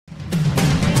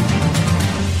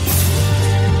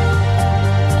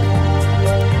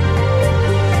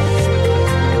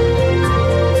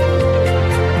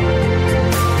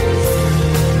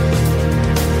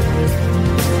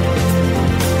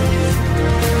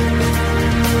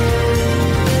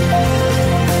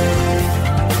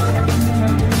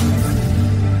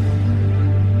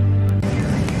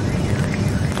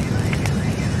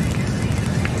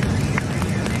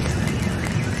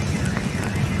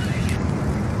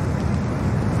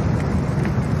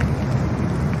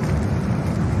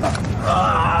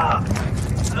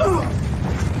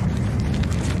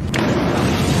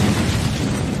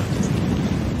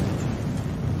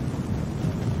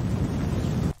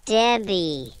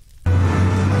Debbie.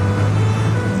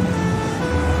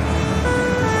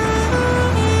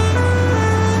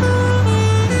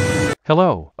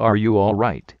 Hello, are you all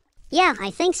right? Yeah, I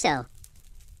think so.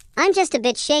 I'm just a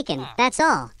bit shaken, that's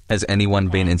all. Has anyone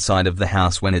been inside of the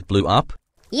house when it blew up?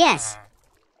 Yes.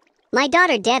 My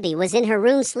daughter Debbie was in her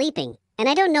room sleeping, and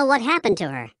I don't know what happened to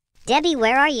her. Debbie,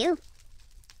 where are you?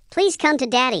 Please come to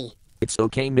Daddy. It's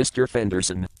okay, Mr.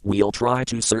 Fenderson. We'll try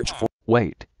to search for...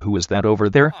 Wait, who is that over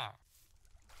there?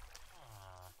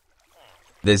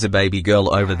 There's a baby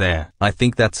girl over there. I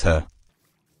think that's her.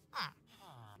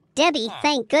 Debbie,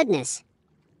 thank goodness.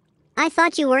 I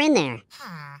thought you were in there.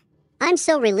 I'm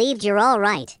so relieved you're all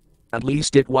right. At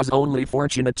least it was only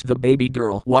fortunate the baby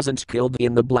girl wasn't killed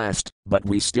in the blast, but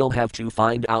we still have to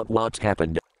find out what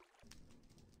happened.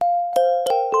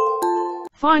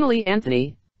 Finally,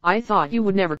 Anthony, I thought you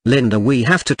would never— Linda, we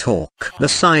have to talk. The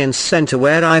science center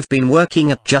where I've been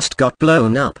working at just got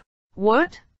blown up.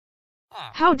 What?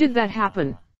 How did that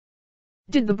happen?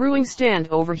 Did the brewing stand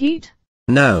overheat?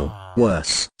 No,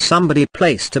 worse. Somebody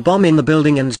placed a bomb in the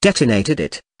building and detonated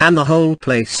it, and the whole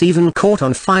place even caught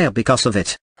on fire because of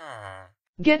it.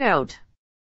 Get out.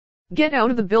 Get out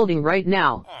of the building right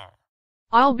now.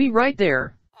 I'll be right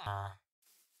there.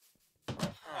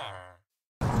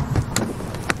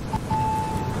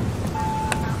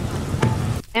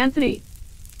 Anthony.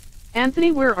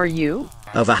 Anthony, where are you?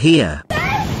 Over here.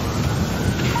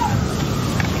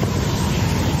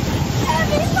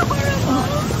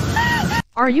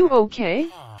 Are you okay?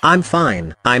 I'm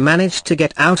fine. I managed to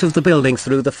get out of the building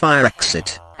through the fire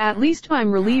exit. At least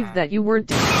I'm relieved that you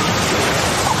weren't—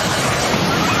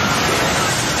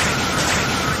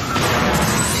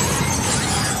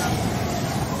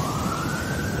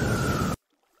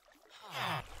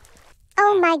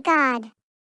 Oh my God.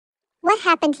 What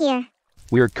happened here?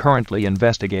 We're currently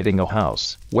investigating a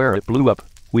house where it blew up.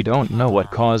 We don't know what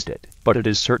caused it, but it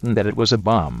is certain that it was a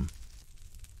bomb.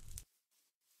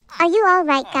 Are you all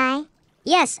right, guy?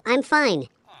 Yes, I'm fine.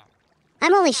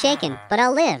 I'm only shaken, but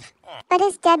I'll live. But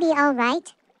is Debbie all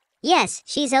right? Yes,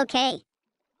 she's okay.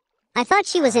 I thought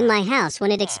she was in my house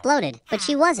when it exploded, but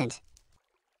she wasn't.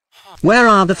 Where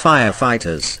are the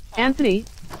firefighters? Anthony,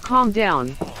 calm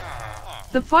down.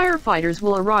 The firefighters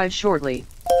will arrive shortly.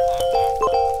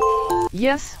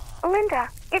 Yes? Linda,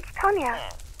 it's Tanya.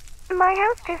 My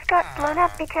house just got blown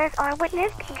up because I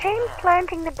witnessed James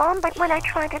planting the bomb, but when I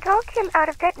tried to talk him out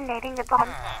of detonating the bomb,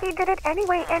 he did it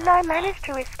anyway and I managed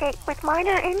to escape with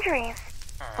minor injuries.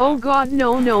 Oh God,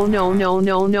 no, no, no, no,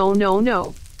 no, no, no,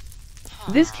 no.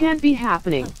 This can't be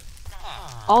happening.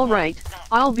 All right,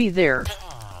 I'll be there.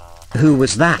 Who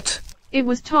was that? It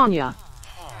was Tanya.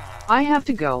 I have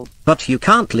to go. But you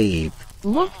can't leave.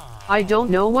 Look, I don't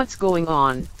know what's going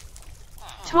on.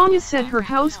 Tanya said her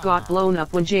house got blown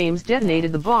up when James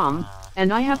detonated the bomb,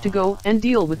 and I have to go and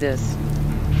deal with this.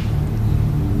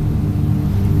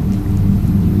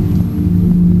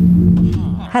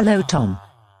 Hello, Tom.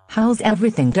 How's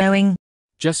everything going?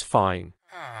 Just fine.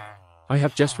 I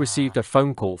have just received a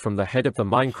phone call from the head of the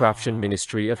Minecraftian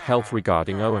Ministry of Health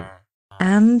regarding Owen.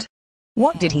 And?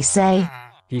 What did he say?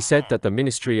 He said that the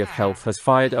Ministry of Health has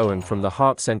fired Owen from the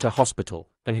Heart Center Hospital,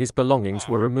 and his belongings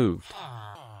were removed.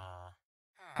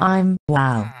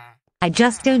 Wow. I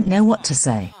just don't know what to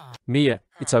say. Mia,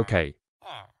 it's okay.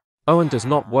 Owen does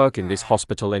not work in this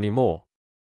hospital anymore.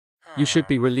 You should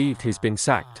be relieved he's been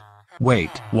sacked.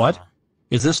 Wait, what?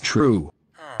 Is this true?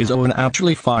 Is Owen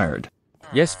actually fired?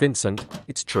 Yes, Vincent,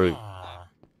 it's true.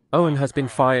 Owen has been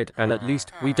fired and at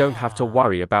least we don't have to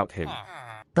worry about him.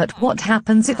 But what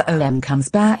happens if Owen comes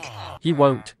back? He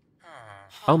won't.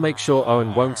 I'll make sure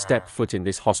Owen won't step foot in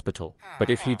this hospital, but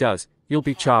if he does, he'll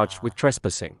be charged with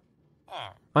trespassing.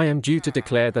 I am due to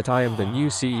declare that I am the new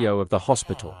CEO of the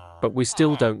hospital, but we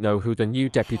still don't know who the new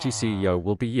deputy CEO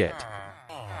will be yet.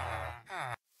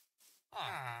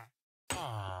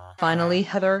 Finally,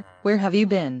 Heather, where have you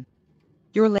been?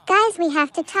 Guys, we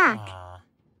have to talk.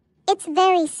 It's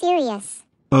very serious.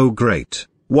 Oh great.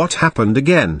 What happened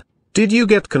again? Did you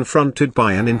get confronted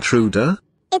by an intruder?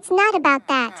 It's not about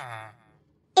that.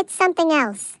 It's something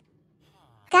else.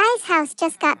 Guy's house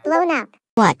just got blown up.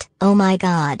 What? Oh my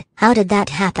God, how did that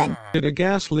happen? Did a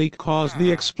gas leak cause the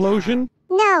explosion?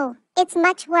 No, it's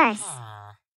much worse.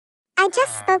 I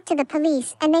just spoke to the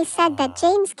police and they said that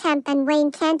James Kemp and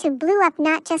Wayne Cantu blew up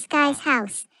not just Guy's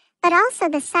house, but also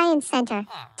the Science Center,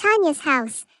 Tanya's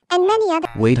house, and many other—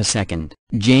 Wait a second,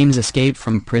 James escaped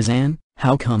from prison?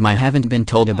 How come I haven't been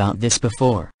told about this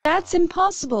before? That's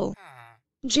impossible.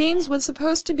 James was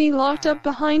supposed to be locked up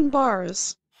behind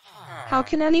bars. How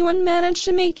can anyone manage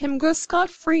to make him go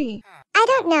scot-free? I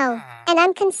don't know, and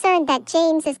I'm concerned that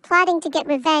James is plotting to get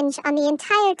revenge on the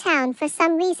entire town for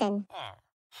some reason.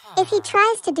 If he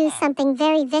tries to do something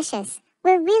very vicious,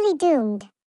 we're really doomed.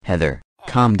 Heather,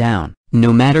 calm down.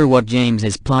 No matter what James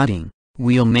is plotting,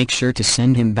 we'll make sure to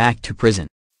send him back to prison.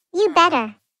 You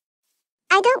better.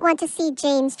 I don't want to see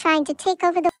James trying to take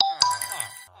over the...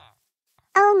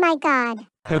 Oh my God.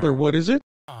 Heather, what is it?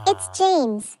 It's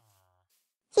James.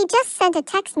 He just sent a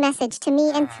text message to me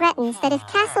and threatens that if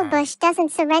CastleBush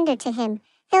doesn't surrender to him,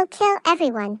 he'll kill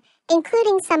everyone,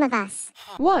 including some of us.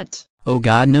 What? Oh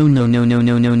God, no.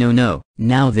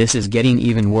 Now this is getting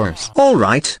even worse.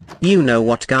 Alright, you know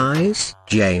what guys?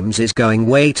 James is going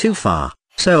way too far.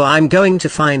 So I'm going to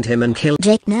find him and kill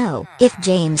Jake. No, if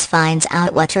James finds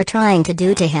out what you're trying to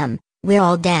do to him, we're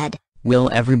all dead. Will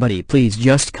everybody please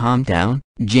just calm down?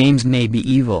 James may be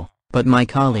evil, but my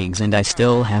colleagues and I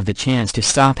still have the chance to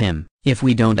stop him. If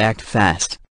we don't act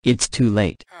fast, it's too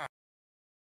late.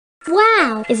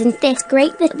 Wow, isn't this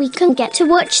great that we can get to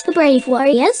watch the Brave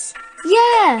Warriors?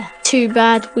 Yeah! Too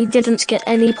bad we didn't get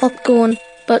any popcorn,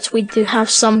 but we do have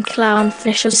some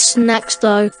clownfish as snacks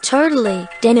though. Totally.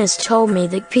 Dennis told me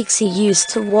that Pixie used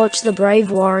to watch the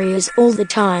Brave Warriors all the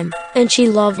time, and she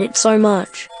loved it so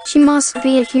much. She must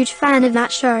be a huge fan of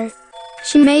that show.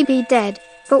 She may be dead,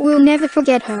 but we'll never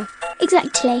forget her.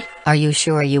 Exactly. Are you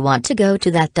sure you want to go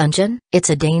to that dungeon?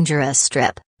 It's a dangerous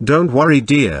strip. Don't worry,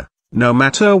 dear. No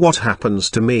matter what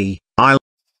happens to me, I'll...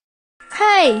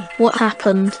 Hey! What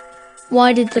happened?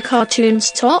 Why did the cartoon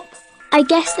stop? I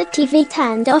guess the TV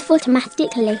turned off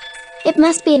automatically. It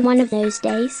must be one of those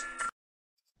days.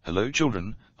 Hello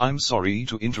children, I'm sorry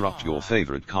to interrupt your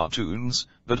favorite cartoons,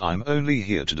 but I'm only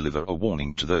here to deliver a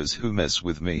warning to those who mess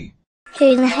with me.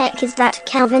 Who the heck is that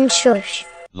Calvin Shush?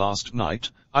 Last night,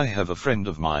 I have a friend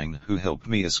of mine who helped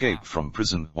me escape from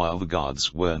prison while the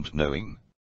guards weren't knowing.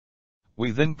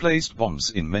 We then placed bombs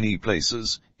in many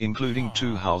places, including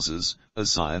 2 houses, a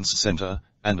science center,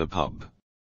 and a pub.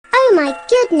 Oh my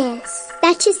goodness!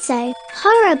 That is so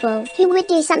horrible. Who would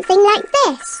do something like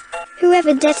this?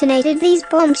 Whoever detonated these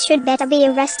bombs should better be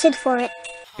arrested for it.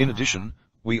 In addition,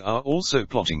 we are also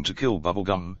plotting to kill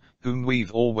Bubblegum, whom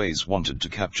we've always wanted to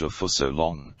capture for so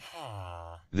long.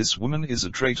 This woman is a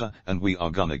traitor and we are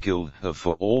gonna kill her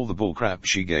for all the bullcrap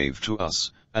she gave to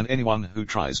us, and anyone who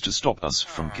tries to stop us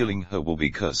from killing her will be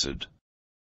cursed.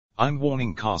 I'm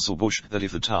warning CastleBush that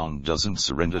if the town doesn't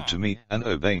surrender to me and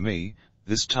obey me,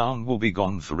 this town will be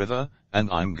gone forever, and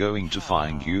I'm going to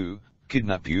find you,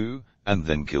 kidnap you, and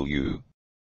then kill you.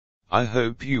 I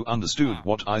hope you understood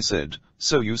what I said,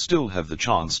 so you still have the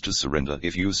chance to surrender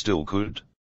if you still could.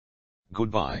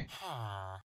 Goodbye.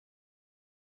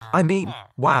 I mean,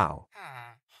 wow.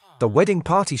 The wedding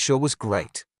party sure was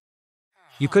great.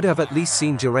 You could have at least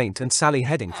seen Geraint and Sally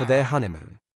heading for their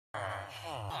honeymoon.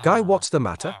 Guy, what's the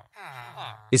matter?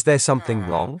 Is there something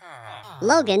wrong?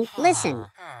 Logan, listen.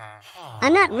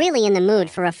 I'm not really in the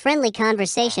mood for a friendly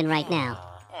conversation right now.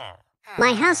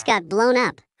 My house got blown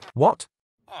up. What?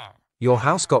 Your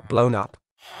house got blown up?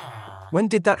 When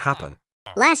did that happen?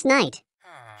 Last night.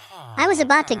 I was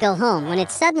about to go home when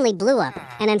it suddenly blew up,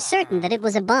 and I'm certain that it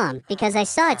was a bomb because I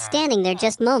saw it standing there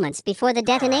just moments before the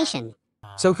detonation.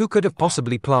 So who could have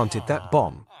possibly planted that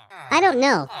bomb? I don't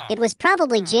know. It was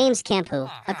probably James Kemp who,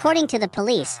 according to the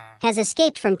police, has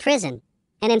escaped from prison,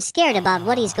 and I'm scared about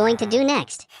what he's going to do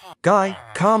next. Guy,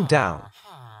 calm down.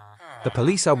 The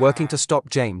police are working to stop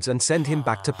James and send him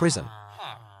back to prison.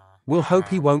 We'll hope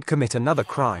he won't commit another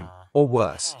crime, or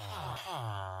worse.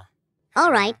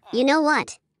 Alright, you know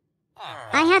what?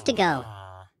 I have to go.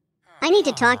 I need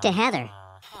to talk to Heather.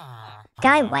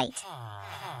 Guy, wait.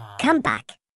 Come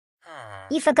back.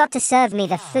 You forgot to serve me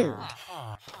the food.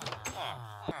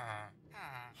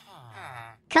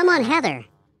 Come on, Heather.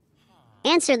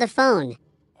 Answer the phone.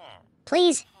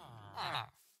 Please.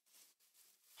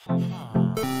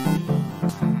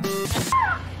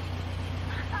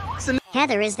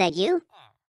 Heather, is that you?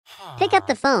 Pick up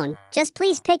the phone. Just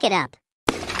please pick it up.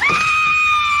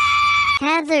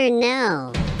 Heather,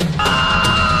 no.